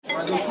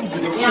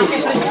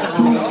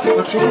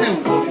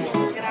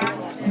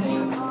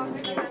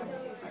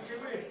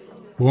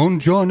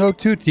Buongiorno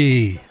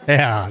tutti.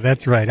 Yeah,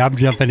 that's right. I'm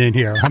jumping in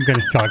here. I'm going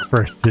to talk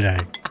first today.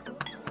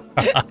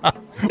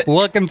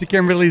 Welcome to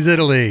Kimberly's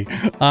Italy.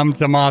 I'm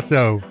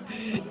Tommaso.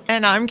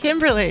 And I'm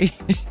Kimberly.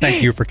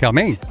 Thank you for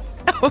coming.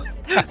 Oh,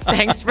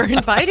 thanks for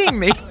inviting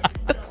me.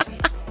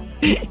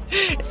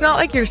 It's not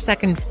like you're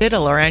second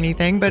fiddle or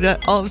anything,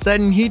 but all of a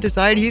sudden he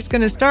decided he's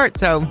going to start.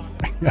 So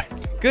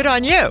good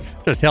on you.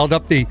 Just held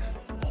up the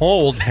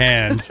hold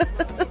hand.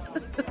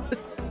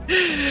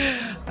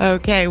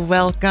 Okay,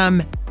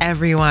 welcome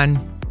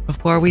everyone.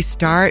 Before we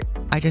start,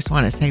 I just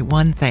want to say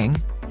one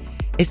thing.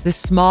 It's the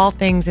small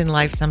things in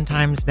life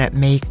sometimes that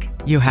make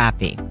you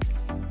happy.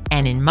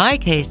 And in my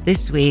case,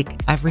 this week,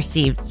 I've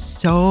received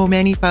so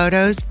many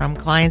photos from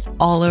clients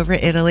all over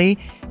Italy,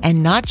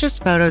 and not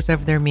just photos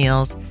of their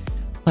meals,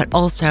 but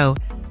also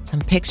some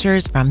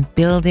pictures from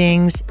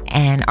buildings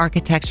and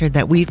architecture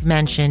that we've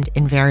mentioned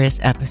in various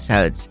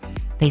episodes.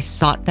 They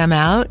sought them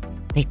out,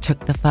 they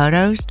took the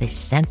photos, they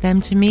sent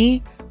them to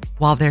me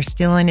while they're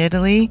still in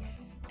Italy,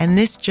 and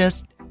this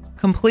just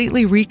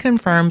completely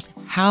reconfirms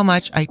how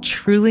much I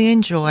truly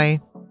enjoy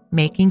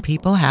making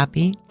people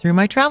happy through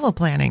my travel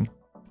planning.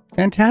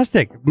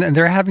 Fantastic.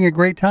 They're having a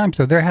great time,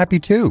 so they're happy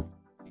too.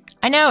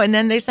 I know. And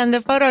then they send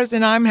the photos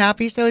and I'm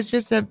happy. So it's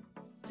just a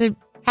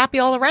happy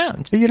all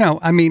around. You know,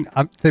 I mean,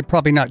 they're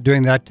probably not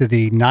doing that to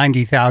the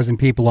 90,000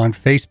 people on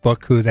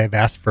Facebook who they've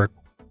asked for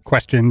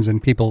questions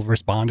and people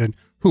responded.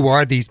 Who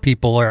are these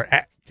people are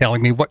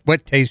telling me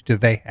what taste do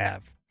they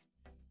have?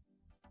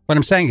 What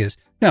I'm saying is,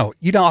 no,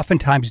 you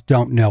oftentimes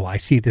don't know. I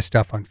see this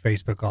stuff on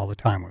Facebook all the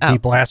time where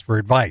people ask for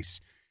advice.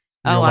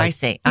 I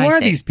see. Who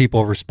are these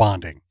people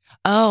responding?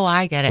 Oh,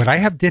 I get it. Would I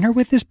have dinner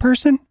with this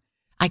person?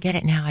 I get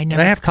it now. Would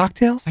I have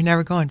cocktails? I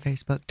never go on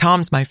Facebook.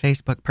 Tom's my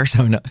Facebook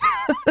persona.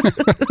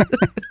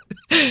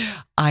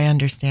 I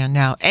understand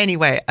now.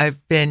 Anyway,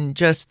 I've been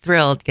just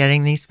thrilled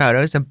getting these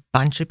photos. A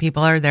bunch of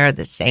people are there at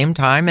the same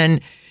time.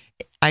 And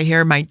I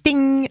hear my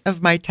ding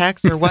of my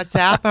text or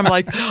WhatsApp. I'm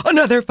like,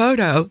 another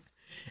photo.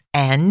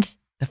 And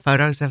the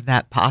photos of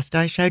that pasta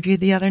I showed you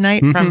the other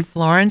night from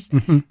Florence.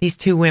 These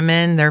two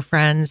women, they're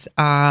friends.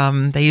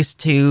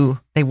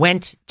 They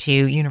went to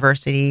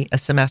university a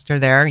semester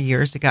there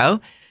years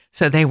ago.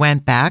 So they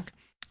went back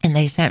and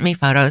they sent me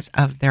photos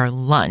of their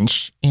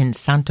lunch in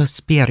Santo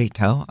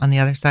Spirito on the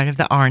other side of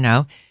the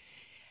Arno.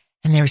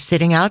 And they were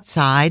sitting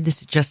outside.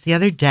 This is just the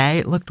other day.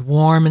 It looked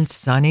warm and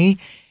sunny.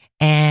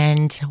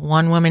 And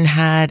one woman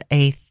had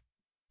a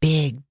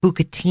big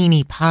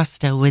bucatini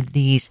pasta with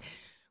these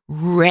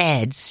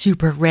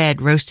super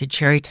red roasted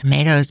cherry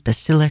tomatoes,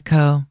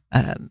 basilico,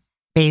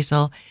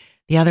 basil.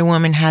 The other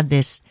woman had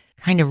this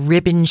kind of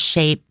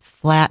ribbon-shaped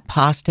flat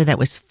pasta that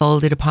was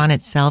folded upon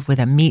itself with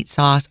a meat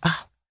sauce.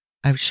 Oh,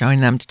 I was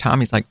showing them to Tom.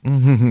 He's like,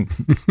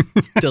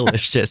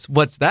 delicious.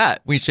 What's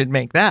that? We should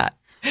make that.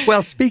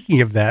 Well,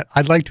 speaking of that,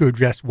 I'd like to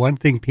address one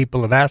thing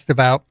people have asked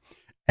about,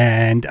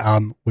 and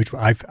which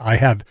I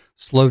have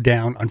slowed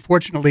down,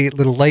 unfortunately, a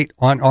little late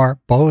on our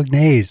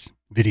Bolognese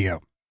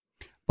video.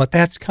 But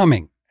that's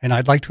coming. And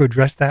I'd like to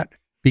address that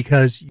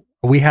because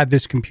we had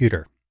this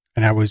computer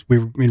and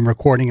we've been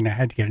recording and I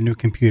had to get a new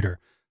computer.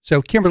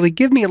 So Kimberly,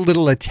 give me a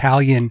little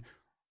Italian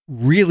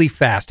really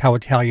fast, how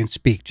Italians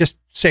speak. Just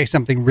say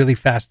something really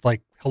fast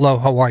like, hello,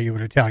 how are you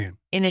in Italian?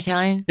 In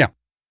Italian? Yeah.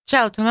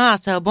 Ciao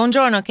Tommaso,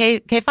 buongiorno,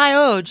 che fai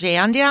oggi?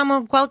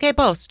 Andiamo qualche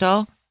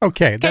posto?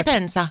 Okay. Che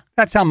pensa?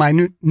 That's how my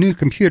new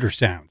computer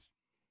sounds.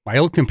 My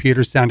old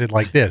computer sounded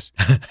like this.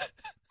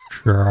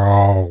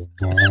 Ciao,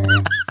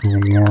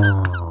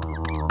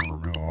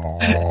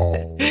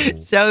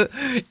 So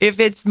if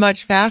it's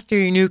much faster,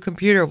 your new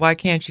computer, why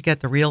can't you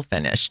get the real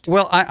finished?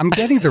 Well, I'm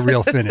getting the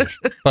real finished,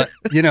 but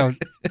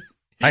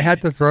I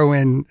had to throw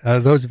in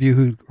those of you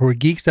who are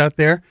geeks out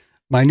there.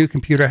 My new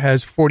computer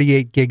has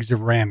 48 gigs of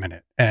RAM in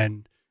it,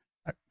 and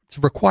it's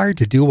required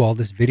to do all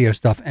this video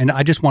stuff. And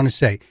I just want to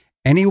say,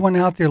 anyone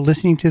out there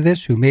listening to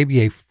this who may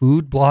be a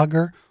food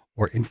blogger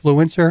or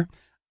influencer,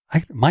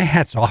 my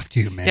hat's off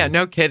to you, man. Yeah,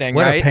 no kidding,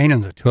 what right? A pain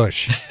in the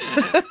tush.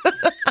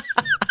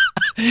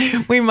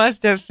 We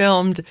must have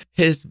filmed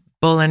his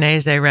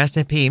Bolognese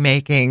recipe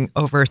making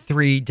over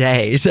 3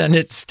 days and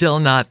it's still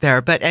not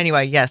there. But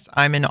anyway, yes,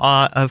 I'm in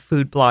awe of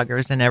food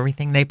bloggers and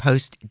everything they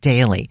post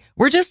daily.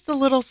 We're just a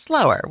little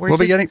slower. We're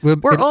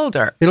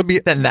older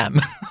than them.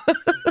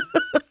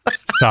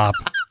 Stop.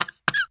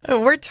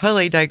 We're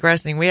totally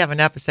digressing. We have an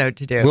episode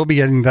to do. We'll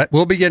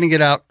be getting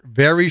it out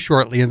very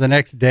shortly in the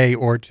next day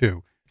or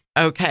two.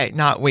 Okay,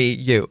 not we,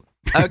 you.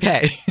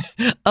 Okay.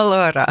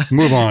 Allora.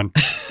 Move on.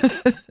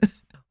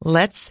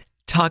 Let's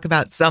talk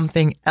about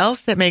something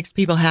else that makes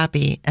people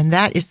happy, and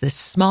that is the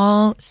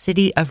small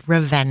city of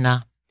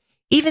Ravenna.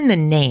 Even the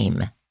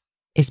name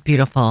is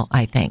beautiful,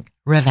 I think.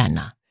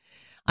 Ravenna.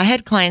 I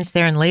had clients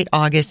there in late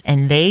August,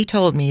 and they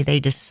told me they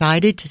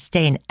decided to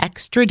stay an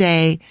extra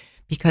day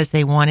because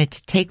they wanted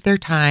to take their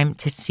time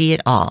to see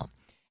it all.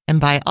 And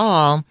by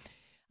all,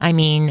 I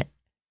mean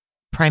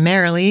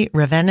primarily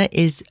Ravenna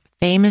is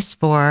famous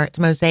for its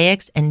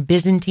mosaics and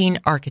Byzantine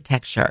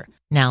architecture.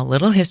 Now,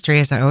 little history,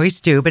 as I always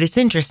do, but it's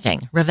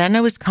interesting.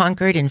 Ravenna was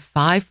conquered in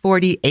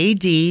 540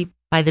 AD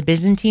by the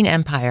Byzantine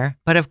Empire,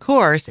 but of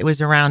course, it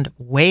was around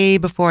way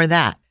before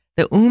that.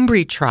 The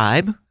Umbri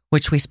tribe,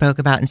 which we spoke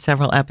about in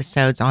several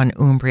episodes on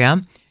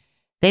Umbria,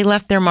 they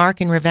left their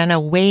mark in Ravenna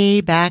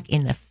way back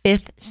in the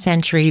 5th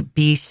century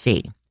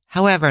BC.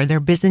 However, their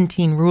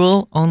Byzantine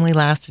rule only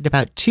lasted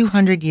about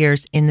 200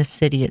 years in the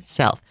city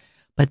itself,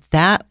 but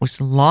that was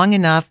long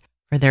enough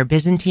for their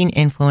Byzantine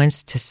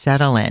influence to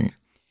settle in.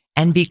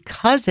 And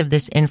because of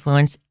this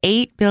influence,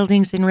 8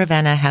 buildings in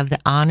Ravenna have the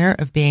honor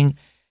of being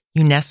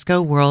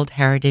UNESCO World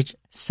Heritage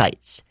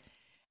Sites.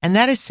 And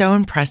that is so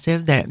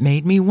impressive that it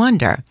made me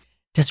wonder,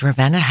 does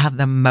Ravenna have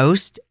the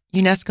most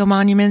UNESCO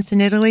monuments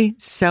in Italy?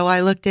 So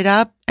I looked it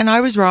up, and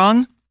I was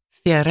wrong.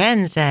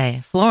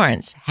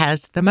 Florence,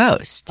 has the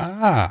most.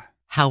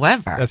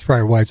 However, that's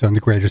probably why it's on the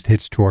Greatest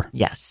Hits tour.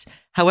 Yes.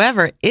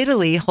 However,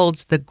 Italy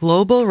holds the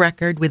global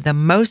record with the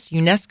most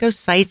UNESCO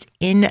sites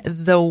in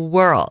the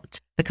world.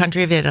 The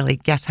country of Italy,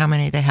 guess how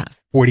many they have?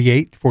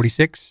 48,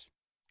 46?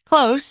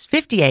 Close,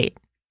 58.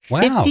 Wow.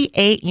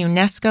 58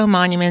 UNESCO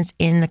monuments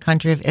in the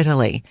country of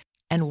Italy.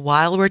 And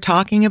while we're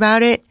talking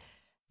about it,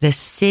 the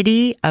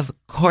city of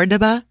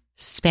Cordoba,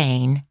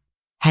 Spain,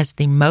 has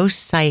the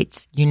most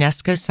sites,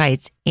 UNESCO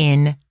sites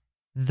in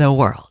the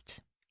world.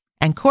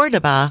 And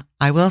Cordoba,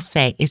 I will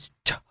say, is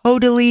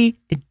totally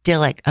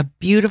idyllic, a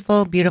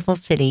beautiful, beautiful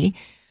city.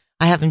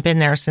 I haven't been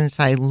there since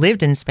I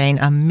lived in Spain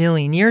a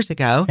million years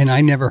ago. And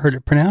I never heard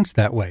it pronounced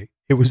that way.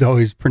 It was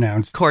always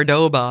pronounced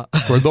Cordoba.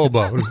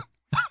 Cordoba.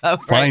 Oh,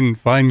 right.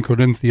 Fine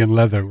Corinthian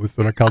leather with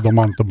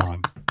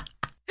Racaldomontaman.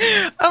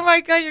 Oh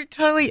my God, you're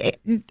totally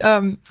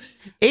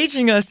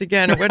aging us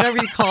again, or whatever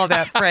you call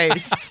that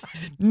phrase.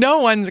 No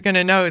one's going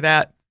to know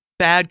that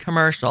bad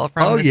commercial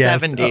from the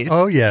 70s.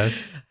 Oh,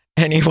 yes.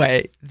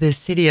 Anyway, the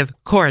city of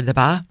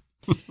Cordoba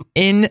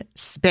in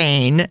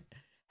Spain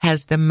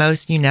has the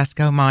most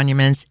UNESCO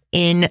monuments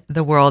in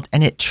the world,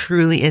 and it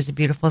truly is a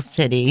beautiful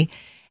city.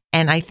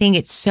 And I think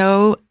it's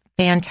so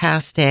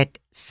fantastic,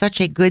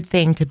 such a good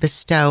thing to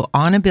bestow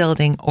on a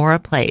building or a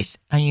place,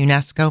 a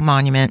UNESCO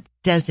monument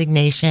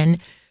designation.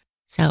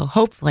 So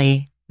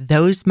hopefully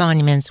those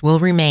monuments will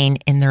remain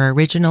in their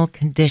original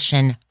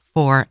condition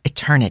for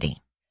eternity.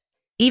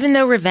 Even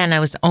though Ravenna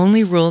was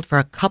only ruled for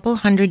a couple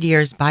hundred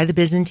years by the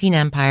Byzantine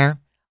Empire,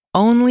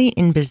 only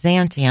in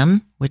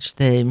Byzantium, which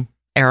the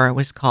era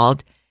was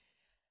called,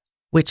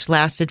 which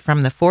lasted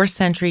from the 4th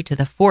century to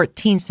the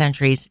 14th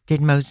centuries,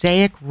 did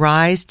mosaic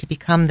rise to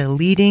become the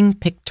leading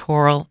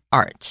pictorial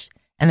art.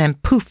 And then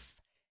poof,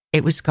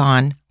 it was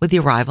gone with the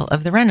arrival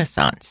of the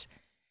Renaissance.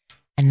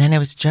 And then it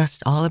was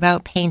just all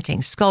about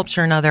painting,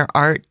 sculpture, and other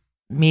art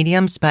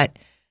mediums, but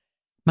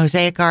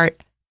mosaic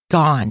art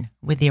gone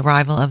with the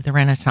arrival of the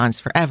Renaissance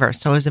forever.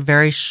 So it was a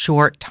very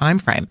short time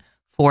frame,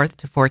 4th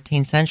to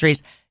 14th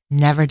centuries,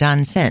 never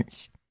done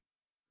since.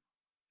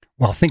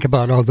 Well, think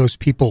about all those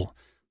people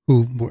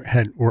who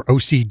were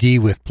OCD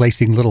with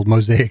placing little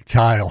mosaic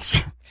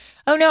tiles.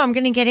 Oh, no, I'm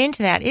going to get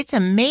into that. It's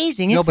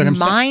amazing. It's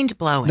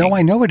mind-blowing. No,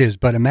 I know it is,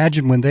 but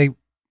imagine when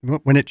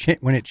it shifted.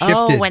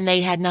 Oh, when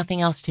they had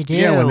nothing else to do.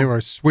 Yeah, when they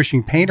were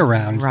swishing paint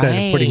around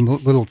instead of putting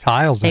little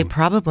tiles in. They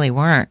probably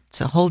weren't.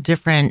 It's a whole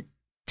different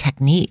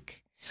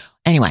technique.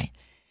 Anyway,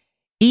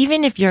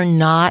 even if you're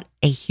not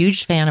a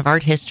huge fan of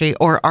art history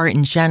or art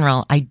in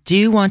general, I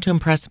do want to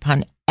impress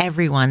upon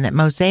everyone that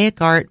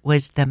mosaic art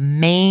was the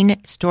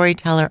main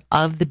storyteller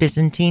of the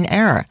Byzantine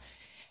era.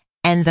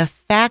 And the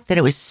fact that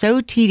it was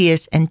so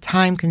tedious and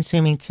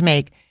time-consuming to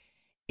make,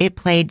 it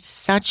played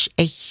such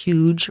a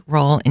huge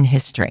role in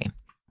history.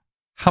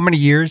 How many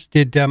years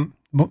did... From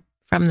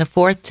the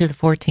 4th to the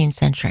 14th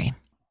century.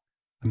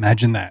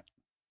 Imagine that.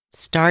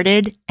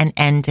 Started and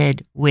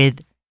ended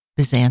with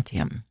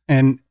Byzantium.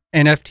 And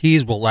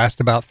NFTs will last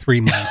about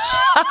 3 months.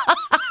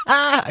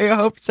 I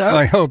hope so.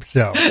 I hope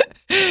so.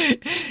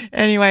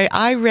 Anyway,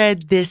 I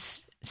read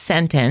this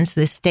sentence,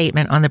 this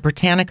statement on the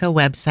Britannica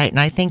website, and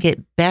I think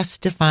it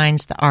best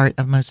defines the art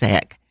of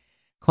mosaic.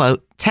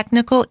 Quote,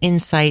 technical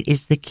insight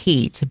is the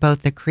key to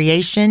both the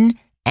creation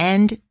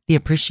and the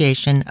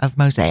appreciation of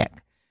mosaic.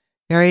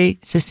 Very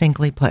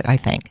succinctly put, I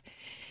think.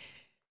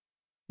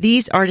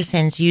 These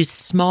artisans use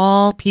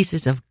small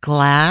pieces of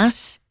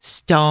glass,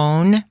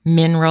 stone,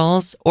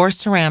 minerals, or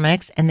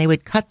ceramics, and they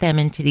would cut them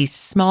into these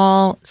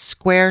small,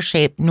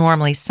 square-shaped,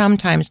 normally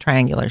sometimes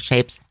triangular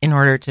shapes in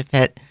order to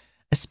fit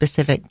a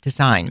specific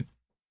design.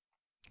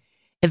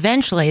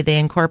 Eventually, they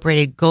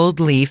incorporated gold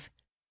leaf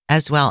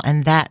as well,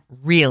 and that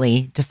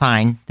really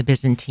defined the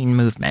Byzantine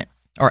movement,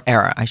 or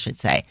era, I should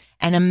say.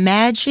 And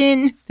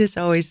imagine, this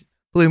always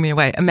blew me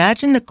away,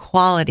 imagine the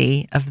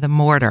quality of the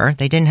mortar.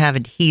 They didn't have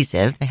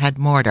adhesive, they had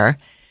mortar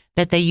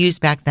that they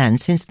used back then,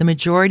 since the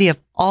majority of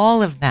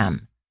all of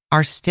them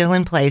are still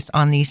in place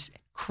on these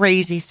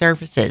crazy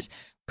surfaces,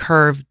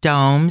 curved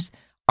domes,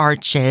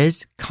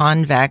 arches,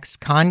 convex,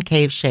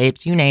 concave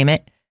shapes, you name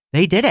it,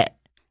 they did it.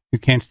 You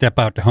can't step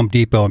out to Home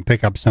Depot and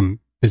pick up some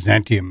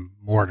Byzantium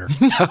mortar.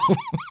 No.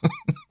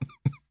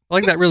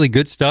 Like that really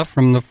good stuff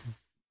from the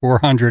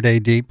 400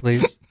 AD,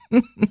 please.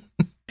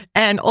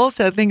 And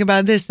also think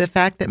about this. The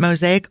fact that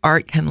mosaic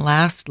art can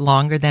last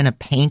longer than a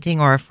painting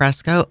or a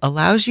fresco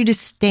allows you to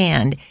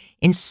stand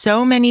in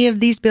so many of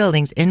these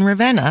buildings in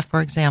Ravenna,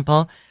 for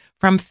example,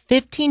 from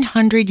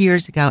 1500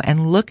 years ago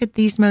and look at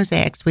these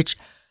mosaics, which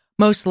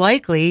most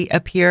likely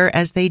appear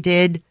as they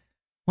did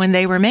when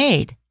they were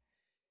made.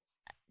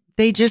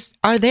 They just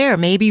are there.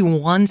 Maybe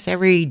once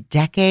every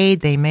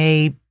decade, they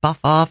may buff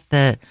off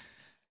the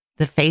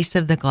face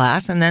of the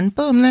glass and then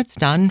boom, that's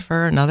done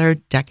for another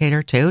decade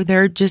or two.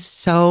 They're just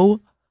so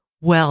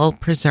well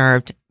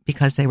preserved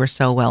because they were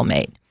so well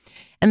made.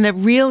 And the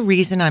real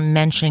reason I'm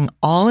mentioning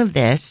all of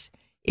this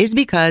is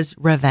because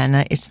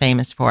Ravenna is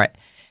famous for it.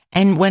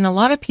 And when a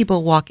lot of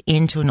people walk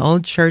into an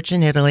old church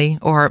in Italy,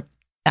 or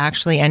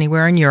actually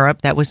anywhere in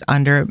Europe that was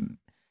under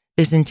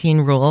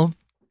Byzantine rule,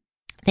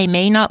 they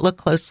may not look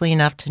closely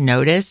enough to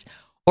notice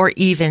or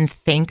even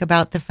think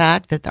about the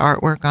fact that the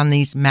artwork on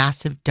these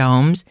massive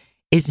domes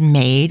is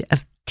made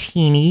of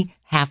teeny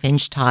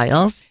half-inch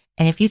tiles.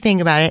 And if you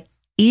think about it,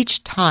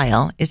 each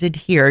tile is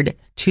adhered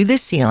to the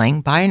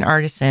ceiling by an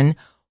artisan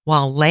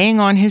while laying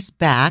on his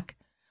back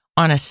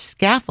on a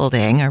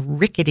scaffolding, a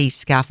rickety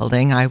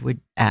scaffolding, I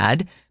would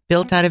add,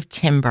 built out of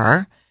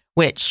timber,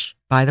 which,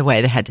 by the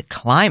way, they had to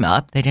climb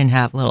up. They didn't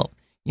have little,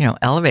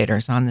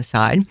 elevators on the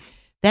side.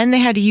 Then they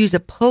had to use a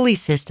pulley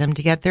system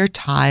to get their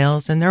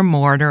tiles and their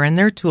mortar and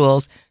their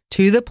tools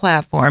to the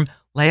platform,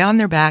 lay on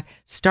their back,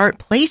 start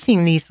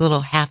placing these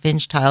little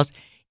half-inch tiles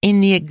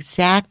in the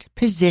exact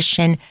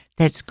position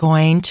that's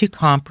going to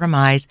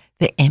compromise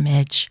the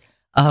image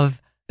of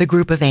the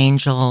group of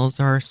angels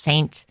or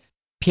Saint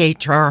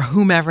Pietro or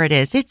whomever it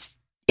is.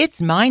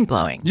 It's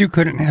mind-blowing. You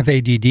couldn't have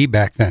ADD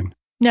back then.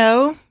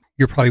 No.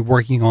 You're probably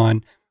working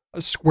on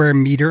a square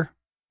meter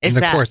in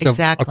the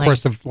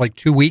course of like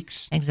 2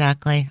 weeks.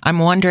 Exactly. I'm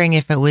wondering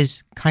if it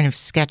was kind of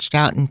sketched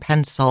out in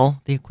pencil,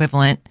 the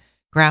equivalent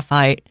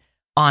graphite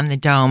on the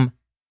dome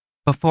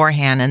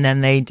beforehand, and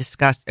then they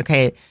discussed,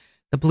 okay,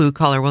 the blue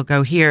color will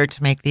go here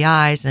to make the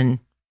eyes, and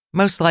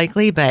most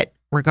likely, but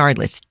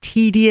regardless,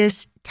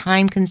 tedious,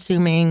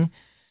 time-consuming,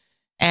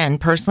 and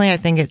personally, I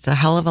think it's a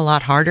hell of a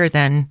lot harder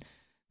than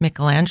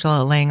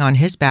Michelangelo laying on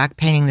his back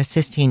painting the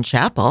Sistine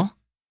Chapel,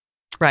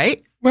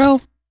 right?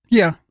 Well,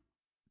 yeah.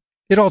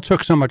 It all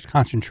took so much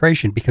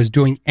concentration because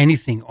doing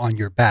anything on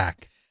your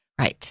back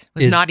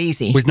was not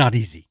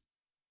easy.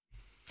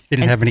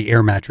 Didn't have any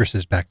air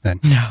mattresses back then.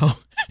 No.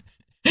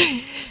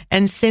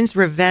 And since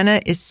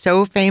Ravenna is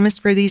so famous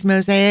for these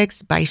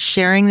mosaics, by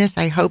sharing this,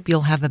 I hope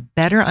you'll have a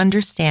better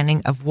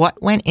understanding of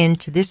what went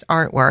into this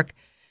artwork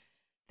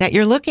that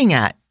you're looking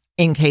at.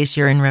 In case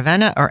you're in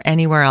Ravenna or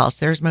anywhere else,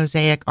 there's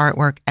mosaic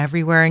artwork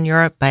everywhere in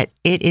Europe, but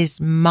it is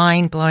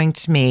mind-blowing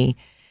to me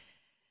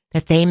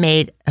that they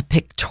made a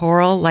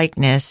pictorial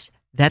likeness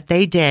that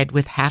they did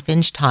with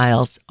half-inch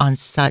tiles on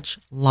such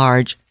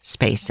large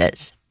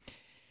spaces.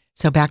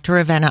 So back to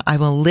Ravenna, I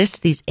will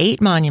list these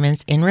 8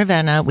 monuments in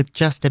Ravenna with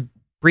just a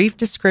brief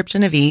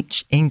description of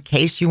each in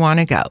case you want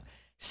to go.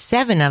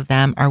 7 of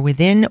them are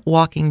within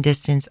walking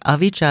distance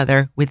of each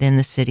other within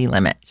the city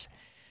limits.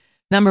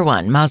 Number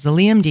 1,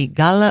 Mausoleum di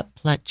Galla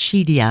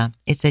Placidia.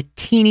 It's a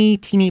teeny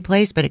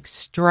place, but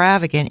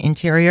extravagant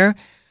interior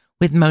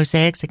with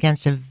mosaics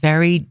against a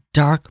very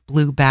dark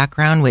blue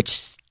background, which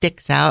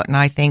sticks out and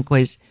I think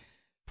was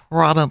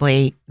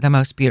probably the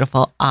most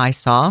beautiful I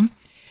saw.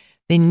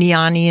 The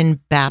Neonian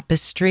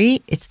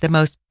Baptistry. It's the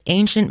most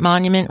ancient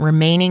monument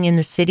remaining in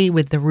the city,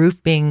 with the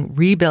roof being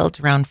rebuilt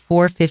around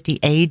 450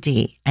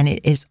 AD. And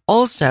it is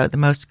also the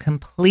most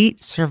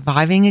complete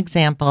surviving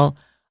example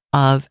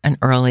of an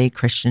early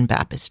Christian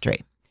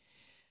baptistry.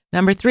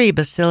 Number 3,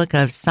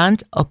 Basilica of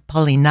Sant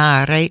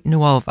Apollinare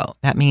Nuovo.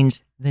 That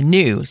means the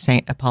new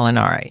Saint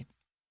Apollinare.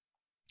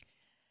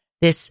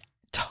 This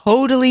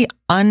totally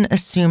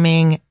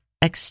unassuming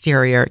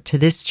exterior to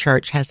this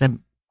church has a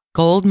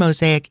gold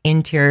mosaic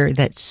interior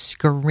that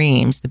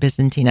screams the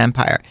Byzantine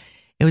Empire.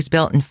 It was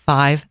built in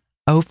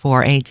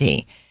 504 AD.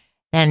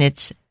 And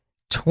its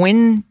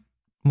twin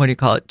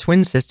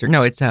sister?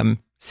 No, it's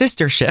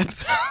sister ship.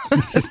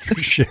 Sister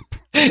ship.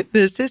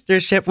 The sister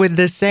ship with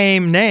the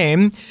same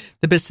name,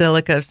 the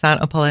Basilica of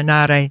Sant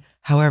Apollinare.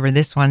 However,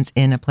 this one's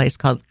in a place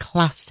called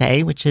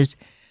Classe, which is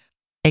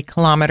a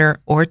kilometer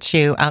or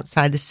 2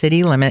 outside the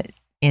city limit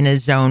in a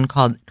zone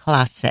called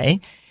Classe.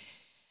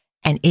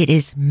 And it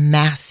is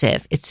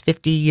massive. It's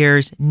 50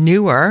 years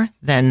newer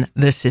than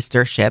the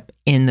sister ship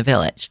in the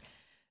village.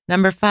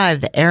 Number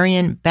 5, the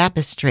Arian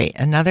Baptistry,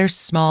 another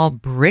small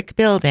brick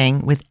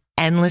building with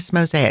endless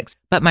mosaics.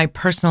 But my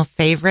personal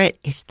favorite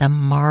is the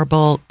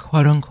marble,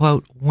 quote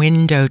unquote,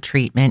 window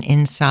treatment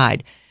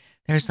inside.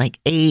 There's like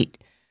 8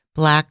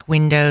 black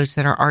windows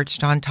that are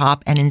arched on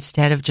top. And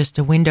instead of just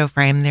a window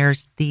frame,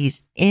 there's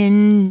these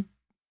intricate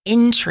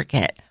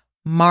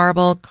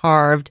marble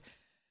carved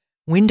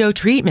window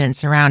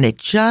treatments around it.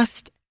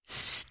 Just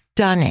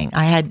stunning.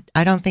 I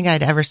don't think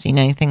I'd ever seen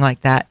anything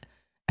like that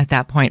at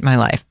that point in my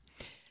life.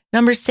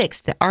 Number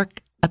 6, the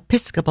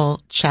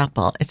Archiepiscopal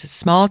Chapel. It's a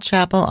small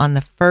chapel on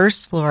the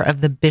first floor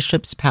of the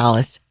Bishop's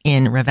Palace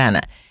in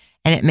Ravenna.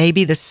 And it may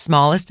be the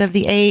smallest of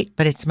the 8,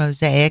 but its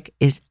mosaic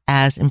is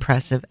as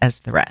impressive as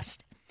the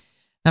rest.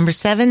 Number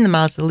 7, the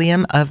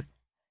Mausoleum of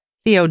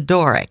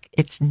Theodoric.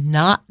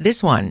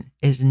 This one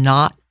is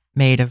not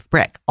made of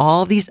brick.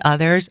 All these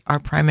others are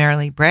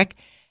primarily brick,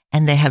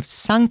 and they have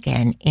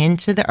sunken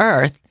into the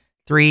earth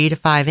 3 to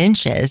 5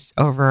 inches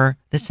over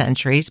the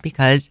centuries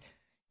because,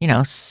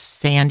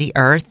 sandy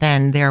earth,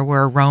 and there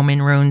were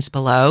Roman ruins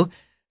below.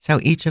 So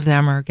each of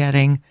them are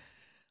getting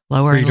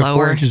lower and 3 to 4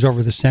 lower. inches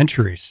over the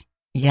centuries.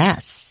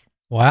 Yes.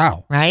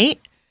 Wow. Right?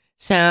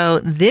 So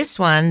this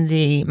one,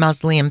 the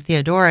Mausoleum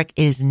Theodoric,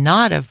 is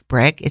not of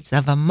brick. It's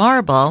of a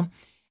marble.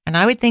 And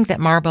I would think that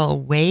marble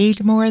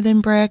weighed more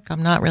than brick.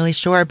 I'm not really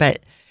sure, but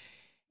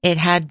it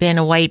had been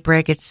a white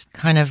brick. It's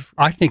kind of...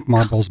 I think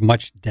marble's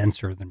much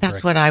denser than brick.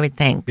 That's what I would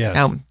think. Yes.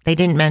 So they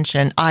didn't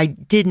mention... I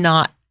did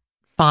not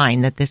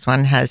find that this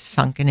one has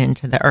sunken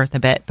into the earth a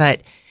bit,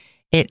 but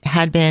it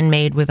had been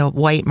made with a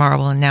white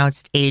marble, and now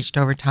it's aged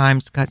over time.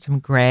 It's got some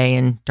gray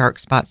and dark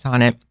spots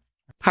on it.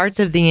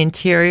 Parts of the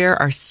interior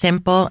are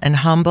simple and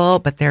humble,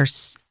 but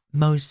there's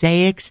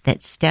mosaics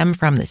that stem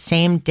from the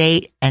same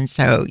date, and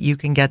so you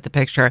can get the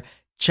picture,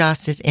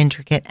 just as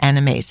intricate and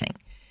amazing.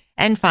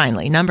 And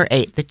finally, number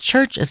 8, the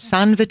Church of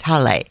San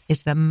Vitale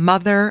is the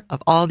mother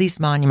of all these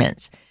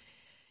monuments.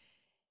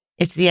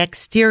 It's the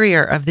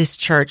exterior of this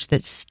church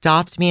that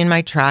stopped me in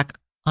my track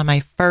on my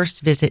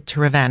first visit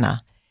to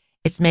Ravenna.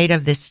 It's made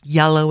of this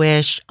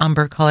yellowish,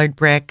 umber-colored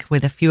brick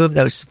with a few of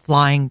those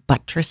flying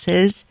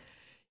buttresses.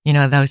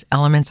 Those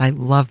elements, I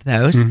love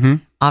those. Mm-hmm.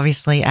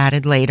 Obviously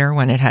added later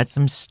when it had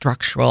some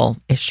structural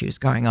issues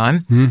going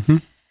on. Mm-hmm.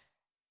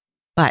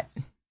 But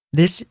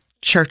this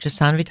Church of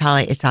San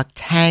Vitale is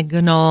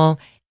octagonal.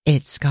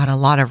 It's got a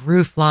lot of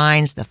roof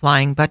lines, the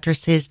flying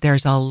buttresses.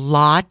 There's a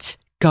lot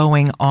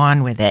going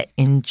on with it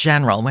in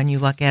general when you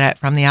look at it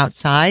from the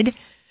outside.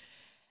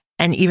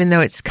 And even though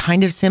it's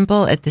kind of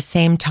simple, at the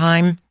same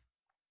time,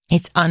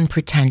 it's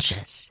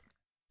unpretentious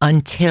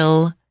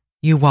until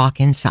you walk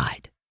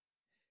inside.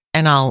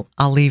 And I'll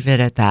leave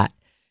it at that.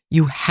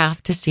 You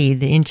have to see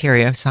the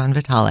interior of San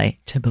Vitale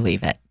to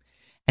believe it.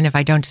 And if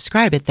I don't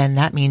describe it, then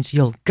that means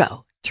you'll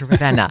go to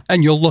Ravenna.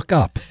 And you'll look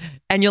up.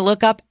 And you'll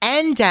look up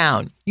and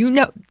down.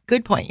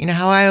 Good point. You know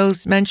how I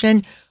always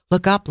mention,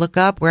 look up,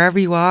 wherever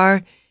you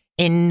are,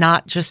 in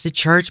not just a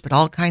church, but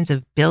all kinds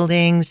of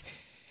buildings.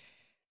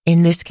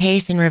 In this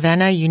case, in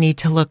Ravenna, you need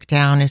to look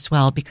down as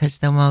well, because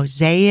the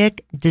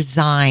mosaic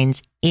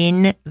designs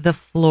in the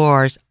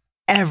floors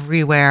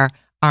everywhere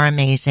are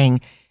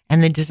amazing.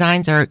 And the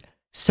designs are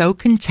so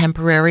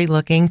contemporary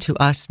looking to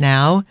us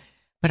now,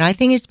 but I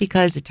think it's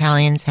because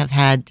Italians have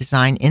had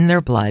design in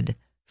their blood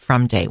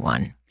from day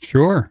one.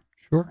 Sure.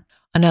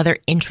 Another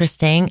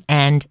interesting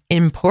and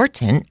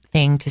important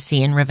thing to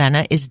see in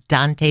Ravenna is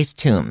Dante's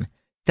tomb.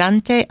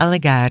 Dante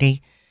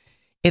Alighieri,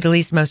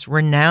 Italy's most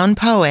renowned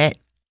poet,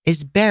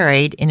 is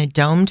buried in a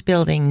domed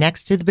building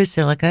next to the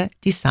Basilica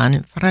di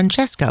San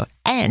Francesco.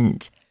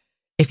 And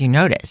if you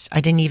notice,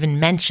 I didn't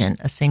even mention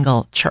a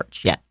single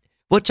church yet,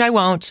 which I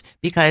won't,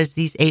 because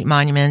these 8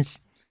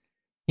 monuments,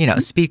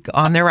 speak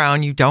on their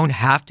own. You don't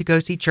have to go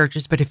see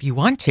churches, but if you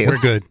want to. We're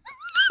good.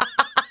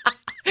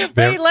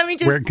 Wait, let me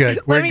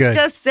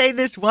just say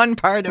this one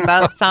part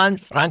about San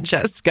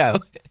Francesco.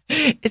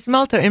 It's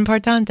molto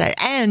importante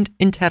and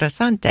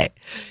interessante.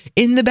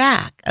 In the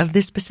back of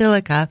this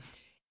basilica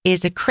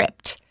is a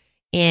crypt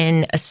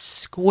in a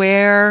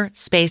square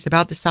space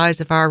about the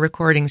size of our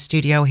recording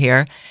studio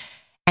here.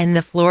 And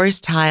the floor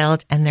is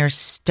tiled, and there's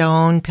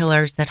stone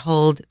pillars that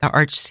hold the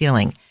arch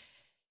ceiling.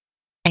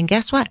 And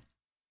guess what?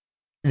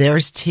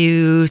 There's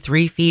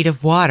 2-3 feet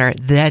of water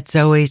that's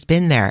always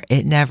been there.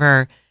 It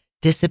never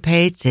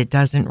dissipates. It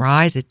doesn't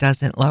rise. It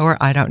doesn't lower.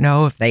 I don't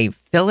know if they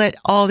fill it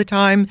all the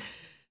time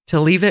to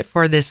leave it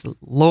for this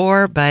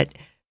lore, but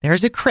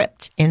there's a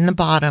crypt in the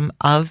bottom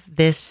of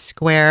this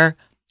square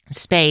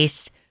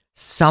space.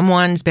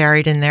 Someone's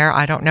buried in there.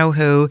 I don't know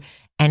who.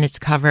 And it's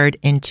covered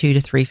in 2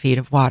 to 3 feet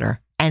of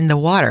water. And the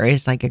water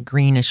is like a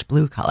greenish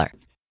blue color.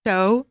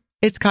 So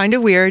it's kind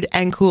of weird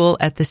and cool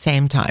at the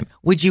same time.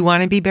 Would you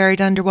want to be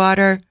buried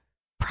underwater?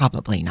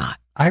 Probably not.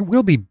 I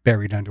will be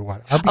buried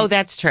underwater.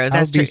 That's true.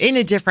 That's true. In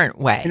a different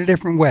way. In a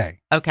different way.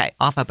 Okay.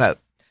 Off a boat.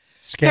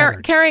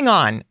 Scattered. Carrying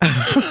on.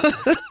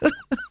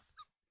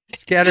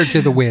 Scattered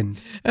to the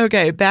wind.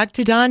 Okay. Back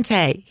to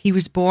Dante. He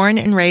was born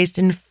and raised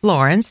in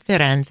Florence,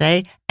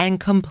 Firenze, and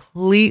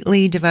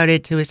completely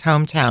devoted to his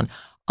hometown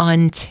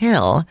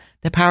until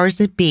the powers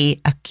that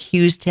be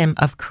accused him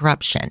of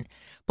corruption.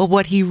 But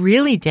what he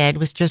really did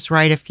was just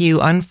write a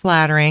few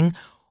unflattering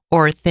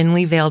or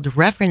thinly veiled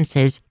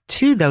references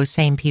to those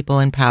same people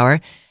in power,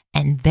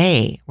 and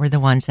they were the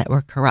ones that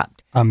were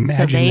corrupt.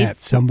 Imagine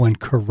that, someone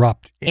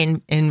corrupt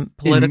in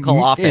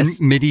political office.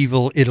 In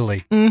medieval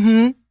Italy.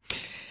 Mm-hmm.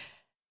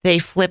 They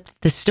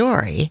flipped the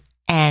story,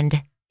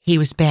 and he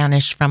was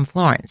banished from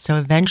Florence. So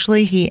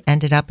eventually he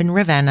ended up in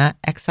Ravenna,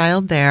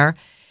 exiled there,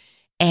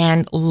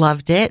 and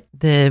loved it.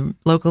 The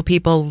local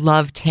people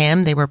loved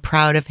him. They were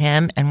proud of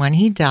him. And when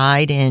he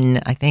died in,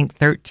 I think,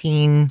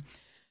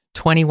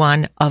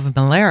 1321 of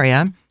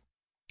malaria,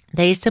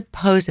 They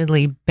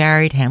supposedly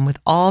buried him with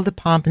all the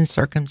pomp and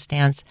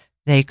circumstance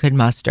they could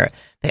muster.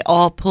 They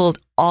all pulled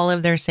all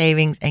of their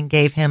savings and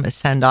gave him a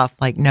send-off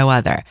like no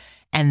other.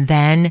 And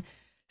then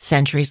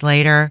centuries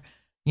later,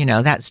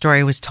 that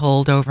story was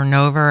told over and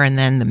over. And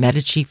then the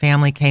Medici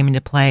family came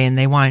into play and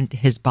they wanted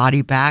his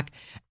body back.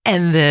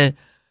 And the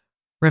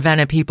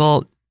Ravenna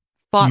people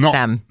fought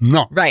them.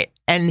 No. Right.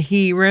 And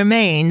he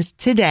remains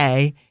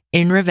today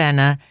in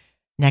Ravenna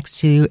next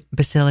to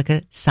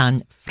Basilica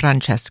San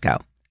Francesco.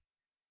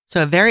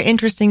 So a very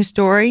interesting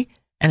story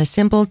and a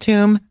simple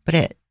tomb,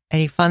 but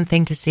a fun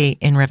thing to see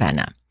in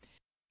Ravenna.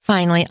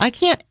 Finally, I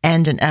can't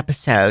end an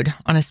episode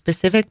on a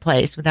specific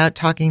place without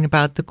talking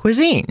about the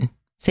cuisine.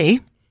 See?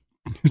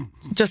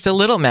 Just a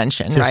little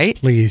mention, right?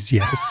 Please,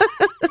 yes.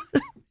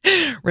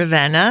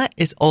 Ravenna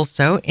is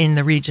also in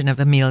the region of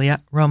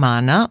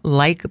Emilia-Romagna,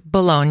 like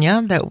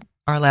Bologna, that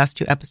our last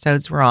 2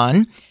 episodes were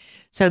on.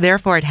 So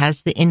therefore, it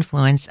has the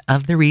influence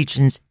of the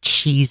region's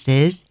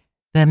cheeses,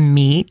 the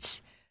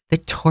meats, the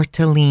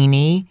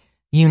tortellini,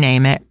 you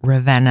name it,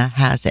 Ravenna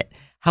has it.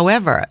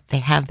 However, they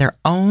have their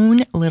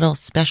own little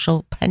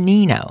special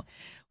panino,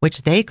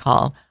 which they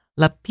call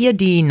la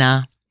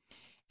piadina.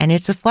 And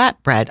it's a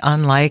flatbread,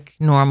 unlike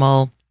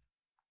normal,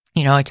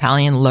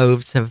 Italian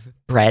loaves of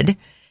bread.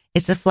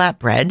 It's a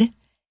flatbread,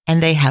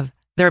 and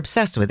they're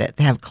obsessed with it.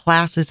 They have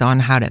classes on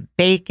how to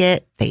bake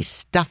it. They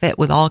stuff it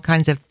with all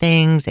kinds of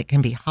things. It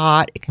can be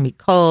hot, it can be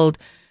cold,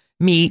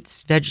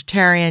 meats,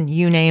 vegetarian,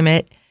 you name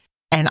it.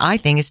 And I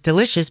think it's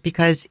delicious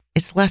because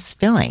it's less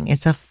filling.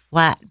 It's a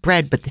flat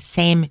bread, but the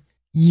same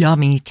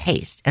yummy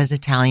taste as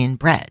Italian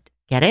bread.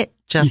 Get it?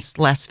 Just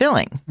less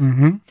filling.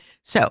 Mm-hmm.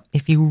 So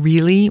if you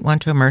really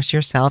want to immerse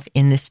yourself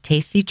in this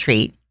tasty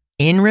treat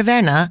in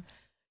Ravenna,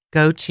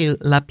 go to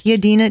La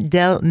Piadina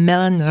del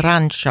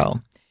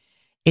Melanrancio.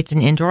 It's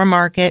an indoor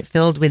market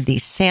filled with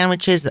these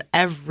sandwiches,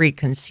 every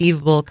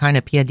conceivable kind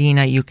of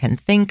piadina you can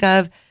think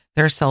of.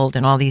 They're sold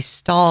in all these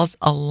stalls,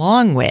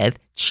 along with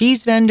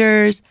cheese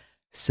vendors,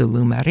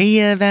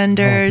 salumeria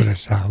vendors.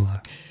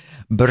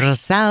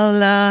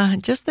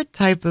 Bresaola, just the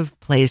type of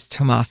place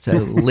Tommaso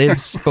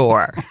lives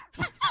for.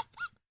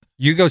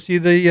 You go see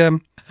the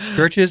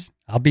churches.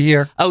 I'll be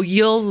here. Oh,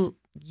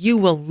 you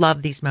will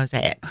love these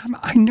mosaics.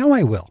 I know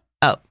I will.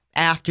 Oh,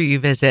 after you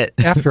visit.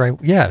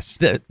 Yes.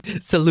 The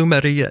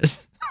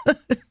salumerias.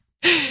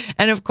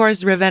 And of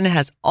course, Ravenna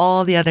has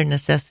all the other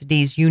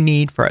necessities you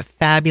need for a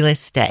fabulous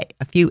stay.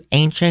 A few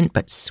ancient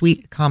but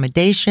sweet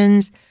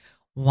accommodations,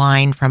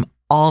 wine from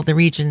all the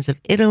regions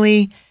of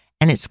Italy,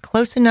 and it's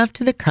close enough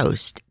to the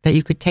coast that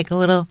you could take a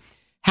little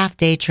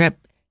half-day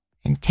trip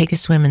and take a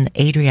swim in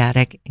the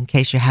Adriatic in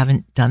case you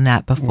haven't done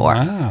that before.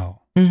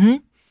 Wow. Mm-hmm.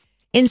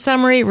 In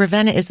summary,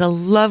 Ravenna is a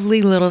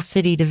lovely little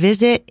city to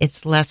visit.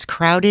 It's less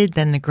crowded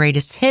than the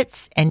greatest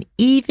hits, and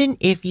even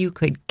if you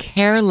could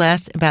care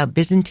less about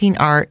Byzantine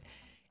art,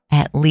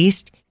 at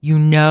least you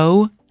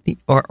know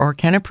or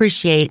can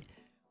appreciate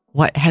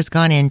what has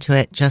gone into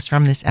it just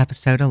from this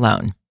episode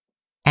alone.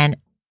 And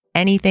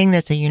anything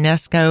that's a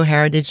UNESCO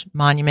Heritage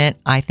Monument,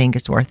 I think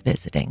is worth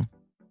visiting.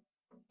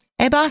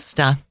 E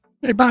basta.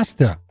 E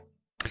basta.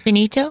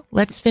 Finito,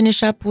 let's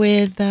finish up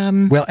with...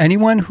 Well,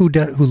 anyone who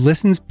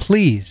listens,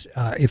 please,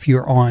 if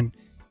you're on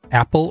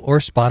Apple or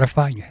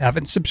Spotify and you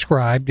haven't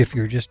subscribed, if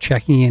you're just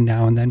checking in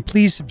now and then,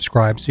 please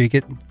subscribe so you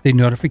get the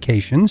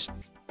notifications.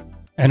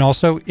 And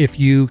also, if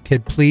you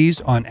could please,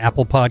 on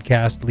Apple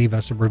Podcast, leave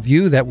us a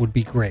review, that would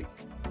be great.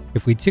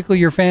 If we tickle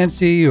your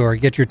fancy or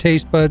get your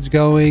taste buds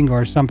going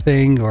or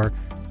something, or...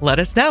 Let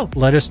us know.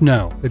 Let us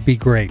know. It'd be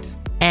great.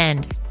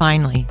 And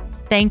finally,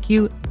 thank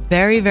you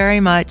very, very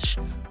much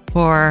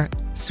for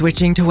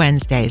switching to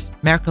Wednesdays.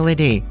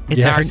 Mercoledì.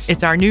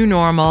 It's our new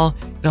normal.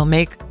 It'll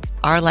make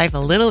our life a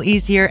little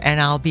easier,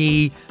 and I'll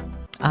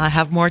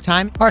have more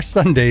time. Our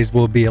Sundays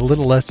will be a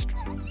little less,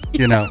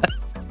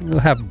 yes. We'll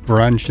have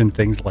brunch and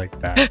things like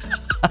that.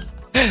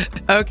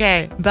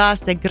 Okay,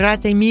 basta,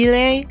 grazie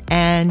mille,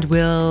 and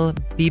we'll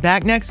be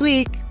back next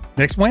week.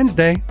 Next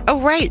Wednesday.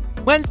 Oh, right,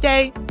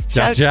 Wednesday.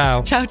 Ciao,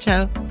 ciao. Ciao,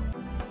 ciao.